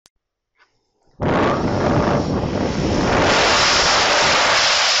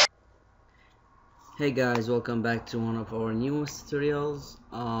Hey guys, welcome back to one of our newest tutorials.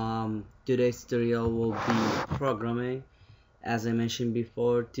 Today's tutorial will be programming. As I mentioned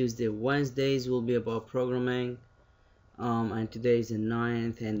before, Wednesdays will be about programming. And today is the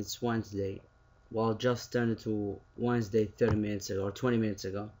 9th and it's Wednesday. Well, just turned to Wednesday 30 minutes ago or 20 minutes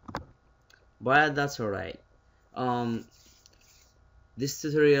ago. But that's alright. Um, this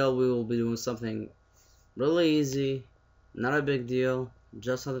tutorial we will be doing something really easy, not a big deal,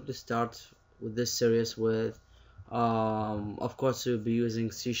 just something to start with this series with. Of course, we'll be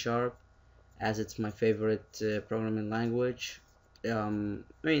using C# as it's my favorite programming language. I mean,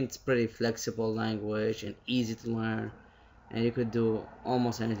 it's pretty flexible language and easy to learn, and you could do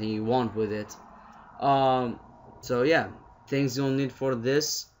almost anything you want with it. So yeah, things you'll need for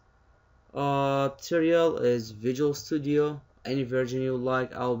this tutorial is Visual Studio. Any version you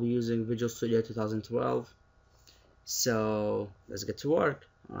like, I'll be using Visual Studio 2012. So let's get to work.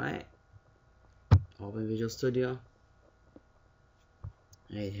 Alright, open Visual Studio.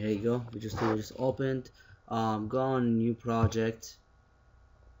 Alright, here you go. Visual Studio just opened. Go on new project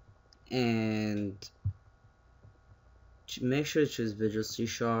and make sure to choose Visual C#,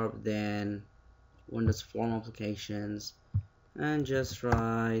 then Windows Form Applications, and just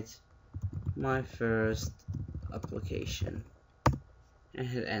write my first application and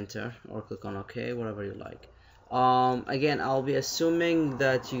hit enter or click on OK, whatever you like. Again, I'll be assuming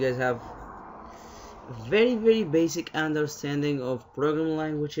that you guys have very basic understanding of programming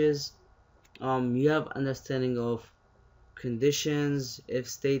languages. You have understanding of conditions, if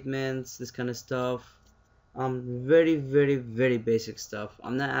statements, this kind of stuff. Very basic stuff.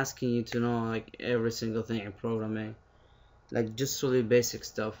 I'm not asking you to know like every single thing in programming, like just really basic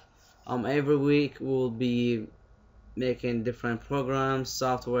stuff. Every week we'll be making different programs,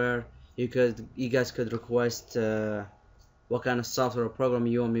 software. You guys could request what kind of software or program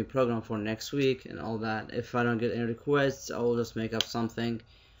you want me to program for next week and all that. If I don't get any requests, I will just make up something.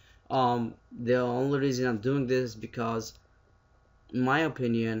 The only reason I'm doing this is because, in my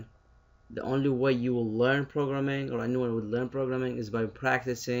opinion, the only way you will learn programming, or anyone would learn programming, is by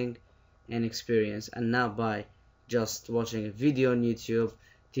practicing and experience, and not by just watching a video on YouTube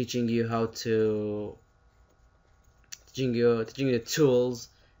teaching you how to teaching you the tools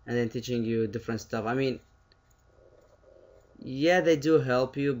and then teaching you different stuff. I mean, yeah, they do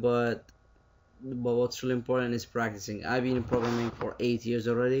help you, but what's really important is practicing. I've been programming for 8 years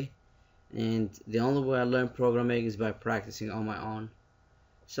already, and the only way I learn programming is by practicing on my own.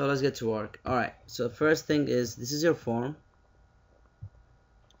 So let's get to work. Alright, so first thing is, this is your form.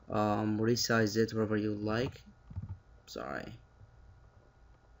 Resize it wherever you like. Sorry.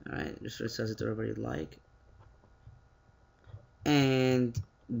 Alright, just resize it wherever you like. And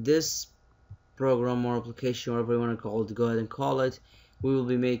this program or application, whatever you want to call it, go ahead and call it. We will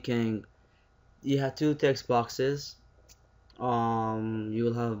be making, you have two text boxes. You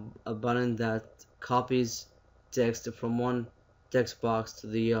will have a button that copies text from one text box to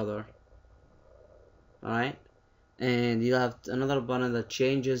the other. Alright, and you have another button that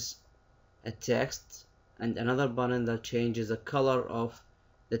changes a text, and another button that changes the color of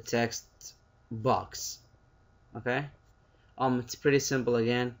the text box. Okay, it's pretty simple.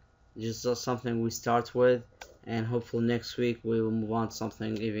 Again, just something we start with, and hopefully next week we will move on to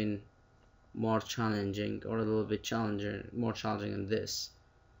something even more challenging, or a little bit more challenging than this.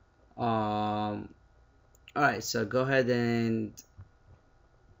 Alright, so go ahead and,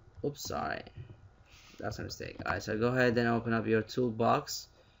 oops, sorry, that's a mistake. Alright, so go ahead and open up your toolbox.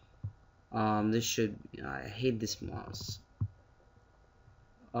 This should, I hate this mouse.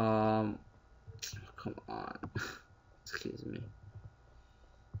 Come on. Excuse me.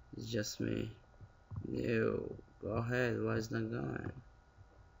 It's just me. No, go ahead. Why is it not going?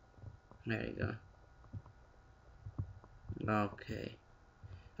 There you go. Okay.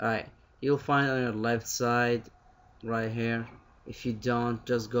 Alright, you'll find it on your left side right here. If you don't,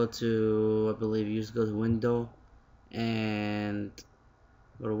 just go to, I believe you just go to Window and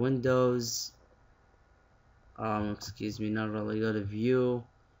go to Windows. Excuse me, not really. Go to View.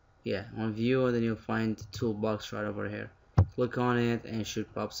 Yeah, on View, and then you'll find the toolbox right over here. Click on it and it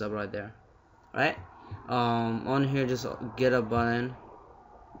should pops up right there. Alright, on here, just get a button,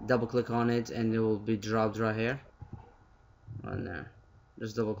 double click on it, and it will be dropped right here, right there.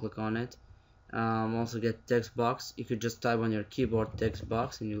 Just double click on it. Also get text box. You could just type on your keyboard text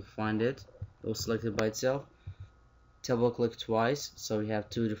box and you'll find it. It will select it by itself. Double click twice, so we have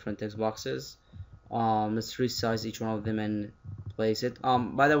two different text boxes. Let's resize each one of them and place it.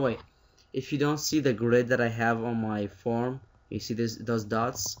 By the way, if you don't see the grid that I have on my form, you see those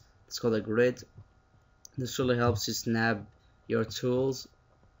dots, it's called a grid. This really helps you snap your tools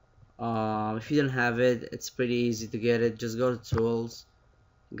If you don't have it, it's pretty easy to get it. Just go to tools,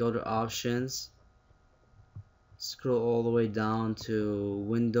 go to options, scroll all the way down to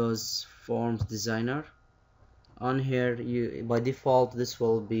Windows Forms Designer. On here, you by default this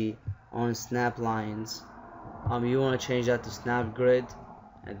will be on snap lines. You want to change that to snap grid,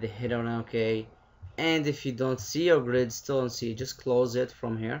 and then hit on OK. And if you don't see your grid, still don't see it, just close it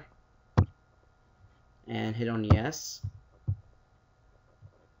from here and hit on yes.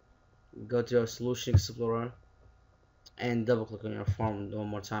 Go to your Solution Explorer and double click on your form one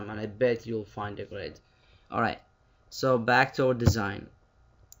more time, and I bet you'll find a grid. Alright, so back to our design.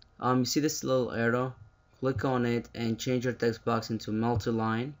 You see this little arrow? Click on it and change your text box into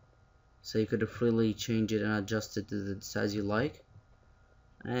multi-line, so you could freely change it and adjust it to the size you like.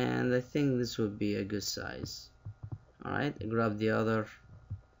 And I think this would be a good size. Alright, grab the other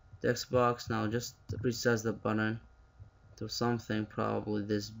text box. Now just resize the button to something probably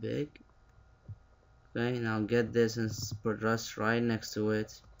this big. Okay, now get this and put rest right next to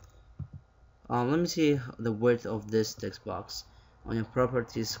it. Let me see the width of this text box. On your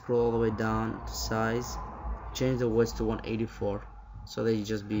properties, scroll all the way down to size, change the width to 184, so they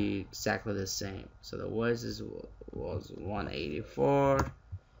just be exactly the same. So the width was 184.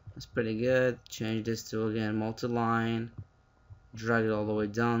 That's pretty good. Change this to again multi-line, drag it all the way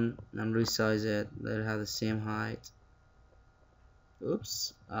down and resize it, let it have the same height.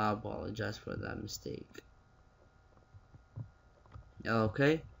 Oops, I apologize for that mistake.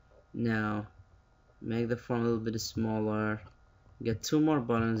 Okay, now make the form a little bit smaller. Get two more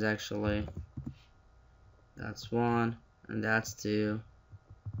buttons actually. That's one and that's two.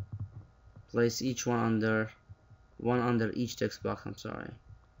 Place each one under each text box. I'm sorry.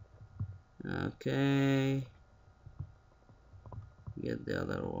 Okay, get the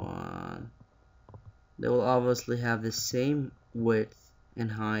other one. They will obviously have the same width and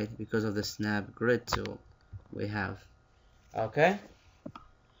height because of the snap grid tool we have. Okay,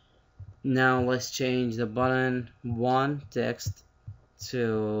 now let's change the button one text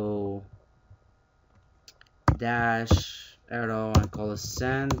to dash arrow and call it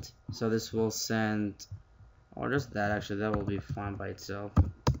send. So this will send, or just that, actually that will be fine by itself.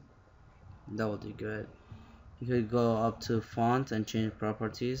 That will do good. You could go up to font and change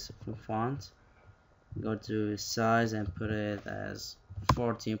properties from font. Go to size and put it as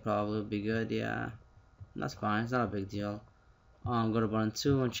 14, probably would be good. Yeah, that's fine, it's not a big deal. Go to button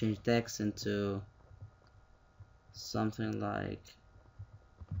 2 and change text into something like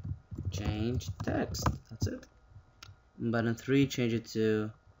change text. That's it. Button 3, change it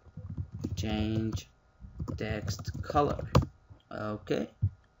to change text color. Okay.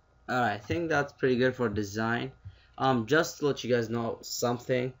 Alright, I think that's pretty good for design. Just to let you guys know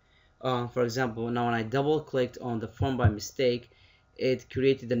something. For example, now when I double clicked on the form by mistake, it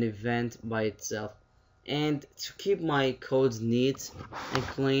created an event by itself. And to keep my codes neat and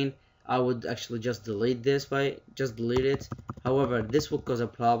clean, I would actually just delete this delete it. However, this will cause a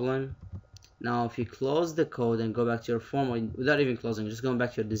problem. Now if you close the code and go back to your form, or without even closing, just going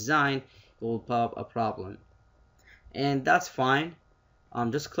back to your design, it will pop up a problem. And that's fine.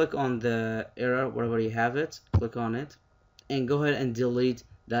 Just click on the error wherever you have it, click on it, and go ahead and delete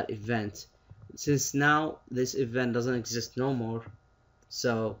that event. Since now this event doesn't exist no more,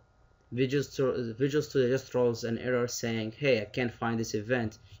 so Visual Studio just throws an error saying, hey, I can't find this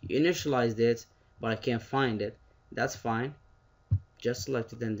event. You initialized it, but I can't find it. That's fine. Just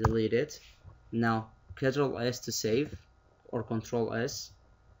select it and delete it. Now Ctrl S to save, or Control S.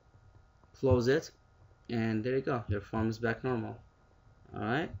 Close it, and there you go. Your form is back normal.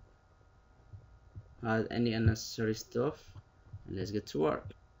 Alright, any unnecessary stuff, and let's get to work.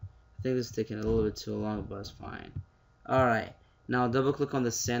 I think this is taking a little bit too long, but it's fine. Alright, now double click on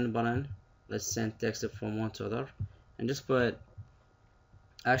the send button. Let's send text from one to other, and just put,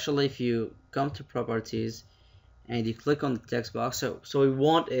 actually if you come to properties and you click on the text box, so we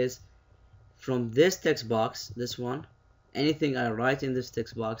want is from this text box, this one, anything I write in this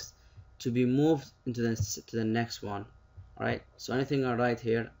text box to be moved into the next one. Alright, so anything I write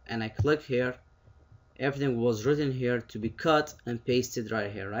here and I click here, everything was written here to be cut and pasted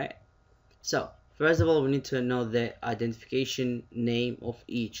right here, right? So first of all, we need to know the identification name of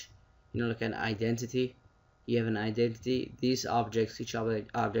each. You know, like an identity. You have an identity. These objects, each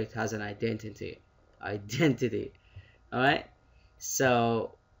object has an identity. Alright,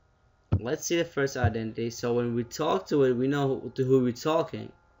 so let's see the first identity. So when we talk to it, we know to who we're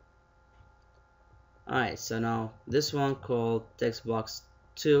talking. Alright, so now this one called text box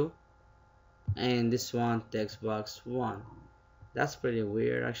 2 and this one text box 1. That's pretty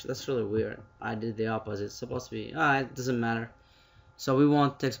weird. Actually, that's really weird. I did the opposite. It's supposed to be, alright, it doesn't matter. So we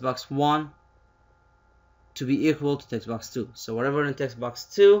want text box 1 to be equal to text box 2. So whatever in text box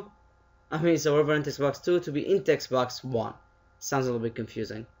 2, whatever in text box 2 to be in text box 1. Sounds a little bit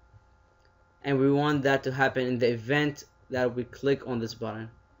confusing. And we want that to happen in the event that we click on this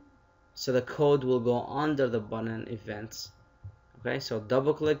button. So the code will go under the button events. Okay, so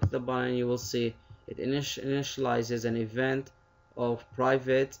double click the button, you will see it initializes an event of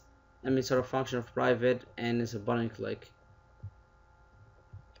private, sort of function of private, and it's a button click.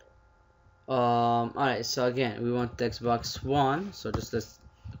 Alright, so again, we want text box 1, so just let's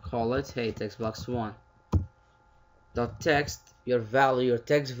call it, hey, text box 1 dot text, your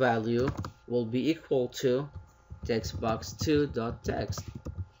text value will be equal to text box 2 dot text.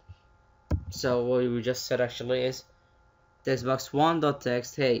 So what we just said actually is text box 1 dot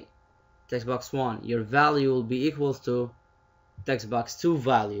text, hey, text box 1, your value will be equal to text box 2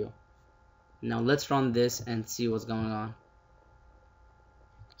 value. Now let's run this and see what's going on.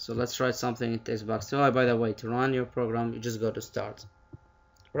 So let's write something in text box 2. Oh, by the way, to run your program, you just go to start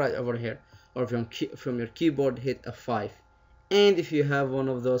right over here, or from your keyboard hit F5. And if you have one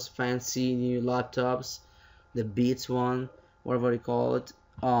of those fancy new laptops, the Beats one, whatever you call it,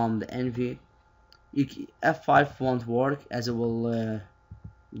 the Envy, F5 won't work, as it will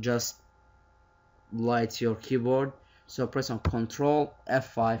just light your keyboard. So press on Control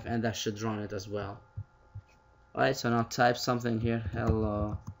F5 and that should run it as well. Alright, so now type something here.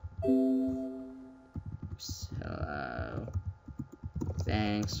 Hello. Oops, hello.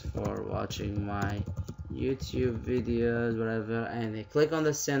 Thanks for watching my YouTube videos, whatever. And then click on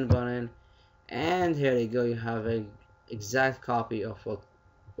the send button. And here you go. You have an exact copy of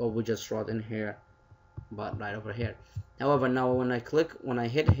what we just wrote in here, but right over here. However, now when I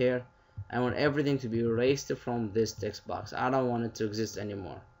hit here, I want everything to be erased from this text box. I don't want it to exist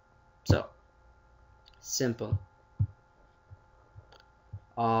anymore. So simple.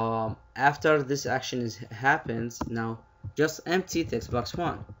 After this action happens, now just empty text box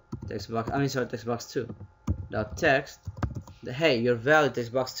 1, text box 2 dot text. Hey, your value,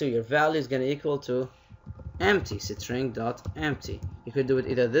 text box 2, your value is going to equal to empty, string dot empty. You could do it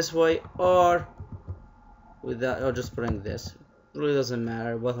either this way or with that, or just putting this. It really doesn't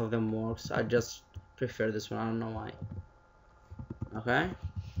matter, both of them works. I just prefer this one, I don't know why. Okay,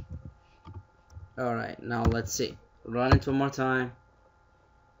 alright, now let's see, run it one more time,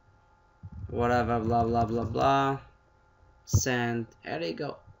 whatever, blah blah blah blah, send. There you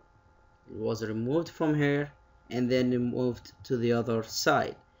go, it was removed from here and then it moved to the other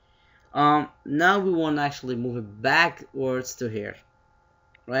side. Now we want to actually move it backwards to here,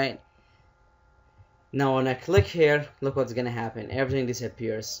 right? Now when I click here, look what's gonna happen. Everything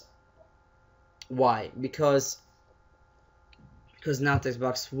disappears. Why? Because now text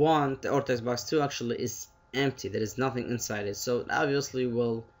box 1 or text box 2 actually is empty. There is nothing inside it. So obviously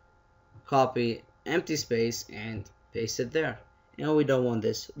we'll copy empty space and paste it there. And we don't want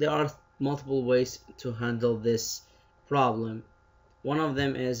this. There are multiple ways to handle this problem. One of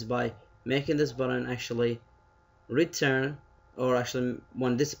them is by making this button actually return, or actually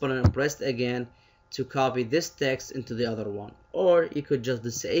when this button is pressed again, to copy this text into the other one. Or you could just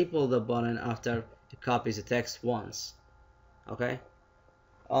disable the button after it copies the text once. Okay,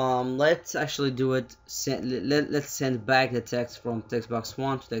 let's actually do it. Let's send back the text from text box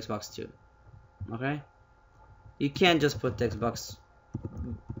 1 to text box 2. Okay, you can't just put text box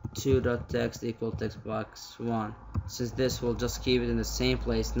 2.text equal text box 1, since this will just keep it in the same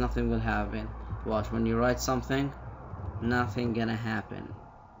place. Nothing will happen. Watch, when you write something, nothing gonna happen.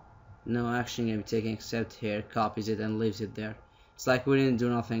 No action can be taken except here, copies it and leaves it there. It's like we didn't do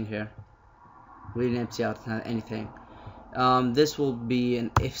nothing here. We didn't empty out anything. This will be an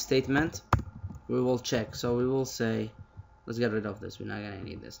if statement. We will check. So we will say, let's get rid of this. We're not gonna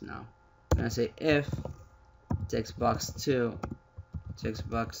need this now. I'm gonna say if text box 2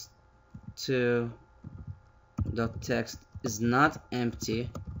 dot text is not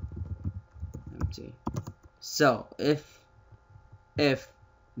empty. So if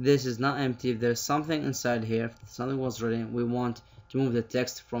this is not empty, if there's something inside here, if something was written, we want to move the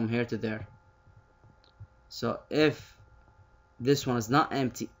text from here to there. So if this one is not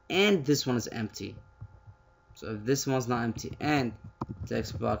empty and this one is empty, so if this one's not empty and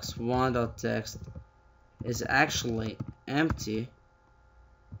text box 1 dot text is actually empty,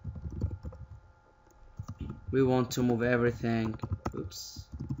 we want to move everything,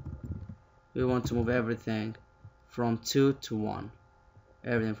 we want to move everything from 2 to 1.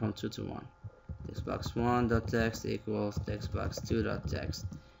 Everything from 2 to 1. Text box 1 dot text equals text box 2 dot text.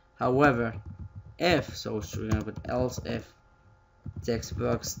 However, if, so we're gonna put else if text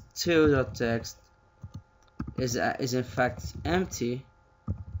box 2 dot text is in fact empty,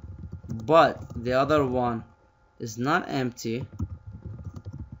 but the other one is not empty,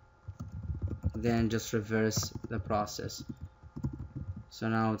 then just reverse the process. So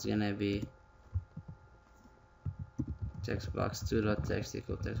now it's gonna be text box 2.text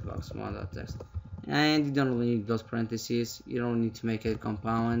equal text box 1.text, and you don't really need those parentheses. You don't need to make it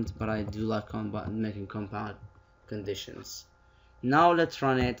compound, but I do like making compound conditions. Now let's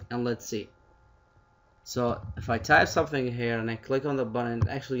run it and let's see. So if I type something here and I click on the button, it's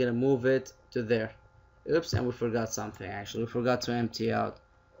actually gonna move it to there. Oops, and we forgot something. Actually, we forgot to empty out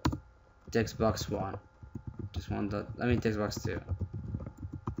text box 1. Just one dot, I mean text box 2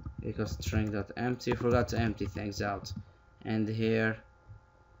 equals string dot empty. Forgot to empty things out, and here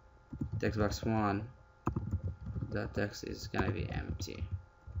text box 1 dot text is gonna be empty.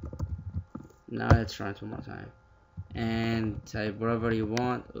 Now let's run it one more time and type whatever you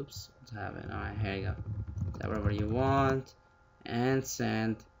want. Oops, what's happening? Alright, here you go. Type whatever you want and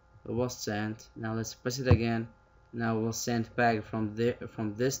send. It was sent. Now let's press it again. Now we'll send back from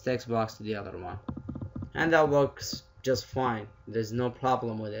this text box to the other one, and that works just fine. There's no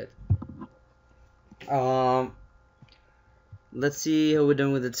problem with it. Let's see how we're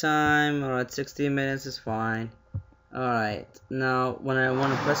doing with the time. Alright, 16 minutes is fine. Alright, now when I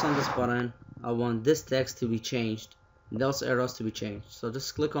want to press on this button, I want this text to be changed, those arrows to be changed. So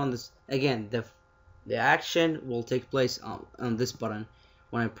just click on this again. The action will take place on this button.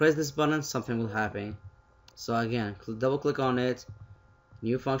 When I press this button, something will happen. So again, double click on it.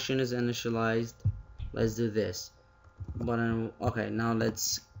 New function is initialized. Let's do this button. Okay, now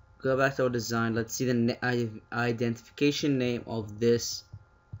let's go back to our design. Let's see the identification name of this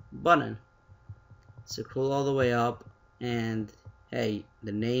button. Scroll all the way up, and hey,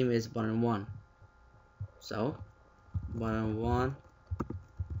 the name is button 1. So button 1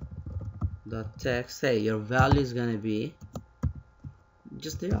 dot text. Hey, your value is gonna be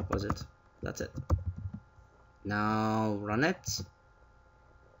just the opposite. That's it. Now run it,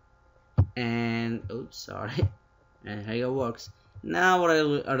 and oops, sorry, and here it works. Now what I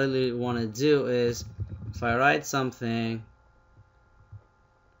really want to do is, if I write something,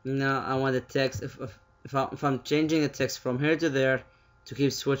 now I want the text, if I'm changing the text from here to there, to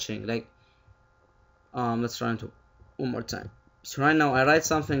keep switching. Like let's run it one more time. So right now I write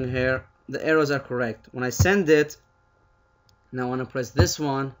something here, the arrows are correct. When I send it, now I want to press this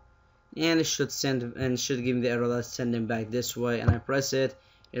one, and it should send, and should give me the arrow that's sending back this way, and I press it,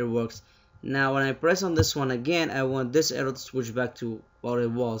 it works. Now when I press on this one again, I want this arrow to switch back to what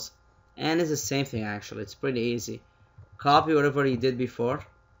it was, and it's the same thing. Actually, it's pretty easy. Copy whatever you did before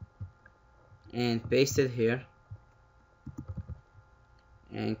and paste it here,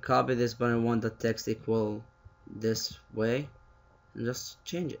 and copy this button 1.text equal this way, and just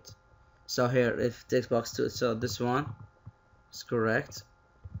change it. So here, if text box 2, so this one is correct.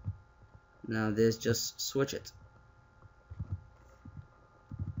 Now this, just switch it.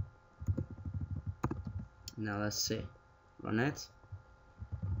 Now let's see, run it.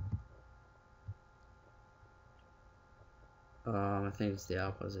 I think it's the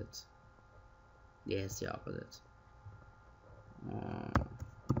opposite. Yeah, it's the opposite.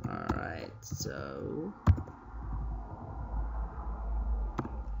 Alright, so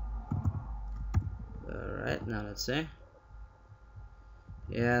alright, now let's see.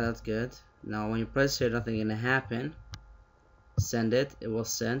 Yeah, that's good. Now when you press here, nothing gonna happen. Send it, it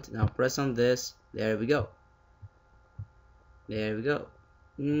was sent. Now press on this, there we go. There we go.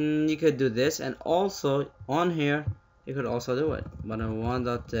 You could do this, and also on here you could also do it. Button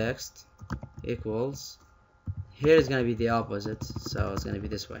 1.text equals, here is gonna be the opposite, so it's gonna be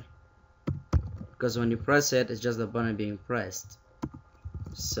this way, because when you press it, it's just the button being pressed.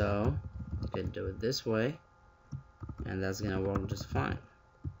 So you can do it this way, and that's gonna work just fine.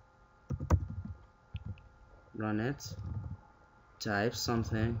 Run it, type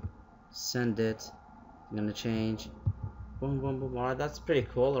something, send it. I'm gonna change. Boom, boom, boom. Alright, that's pretty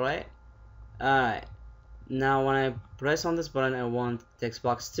cool, right? Alright, now when I press on this button, I want text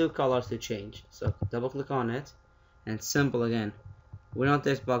box 2 color to change. So double click on it, and simple again. We want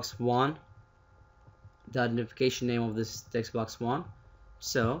text box 1, the identification name of this text box 1.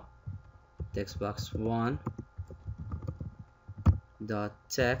 So text box 1 dot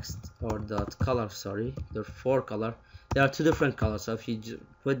text, or dot color, sorry, they're 4 color. There are 2 different colors, so if you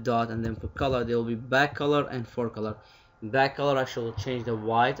put dot and then put color, there will be back color and 4 color. Back color actually will change the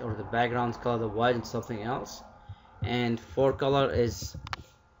white, or the background color, the white, into something else, and 4 color is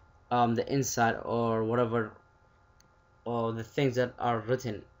the inside, or whatever, or the things that are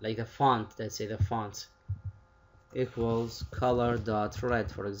written, like the font. Let's say the font equals color dot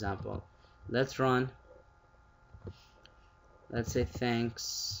red, for example. Let's run. let's say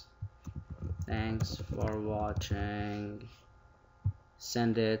thanks for watching,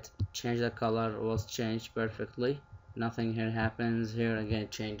 send it, change the color, was changed perfectly, nothing here happens, here again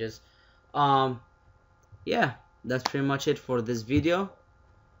it changes. Yeah, that's pretty much it for this video.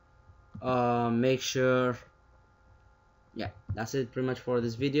 Make sure, yeah, that's it pretty much for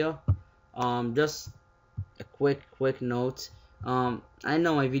this video. Just a quick note. I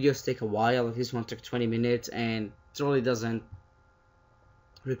know my videos take a while, like this one took 20 minutes, and it really doesn't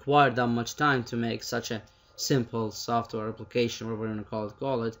require that much time to make such a simple software application, whatever you want to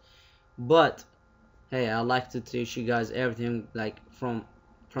call it. But hey, I like to teach you guys everything like from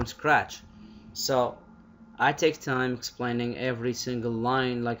scratch. So I take time explaining every single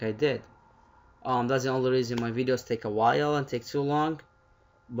line like I did. That's the only reason my videos take a while and take too long.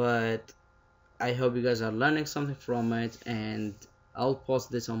 But I hope you guys are learning something from it, and I'll post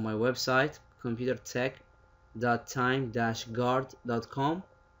this on my website, computertech.time-guard.com,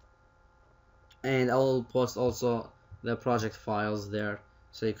 and I'll post also the project files there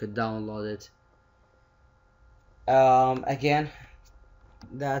so you could download it. Again,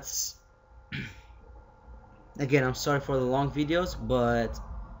 that's again, I'm sorry for the long videos, but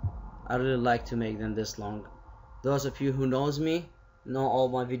I really like to make them this long. Those of you who knows me know all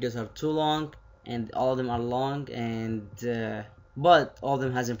my videos are too long, and all of them are long, and but all of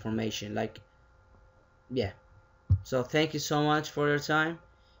them has information, like, yeah. So thank you so much for your time.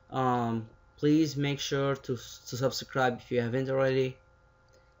 Please make sure to subscribe if you haven't already,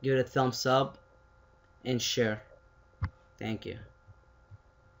 give it a thumbs up, and share. Thank you.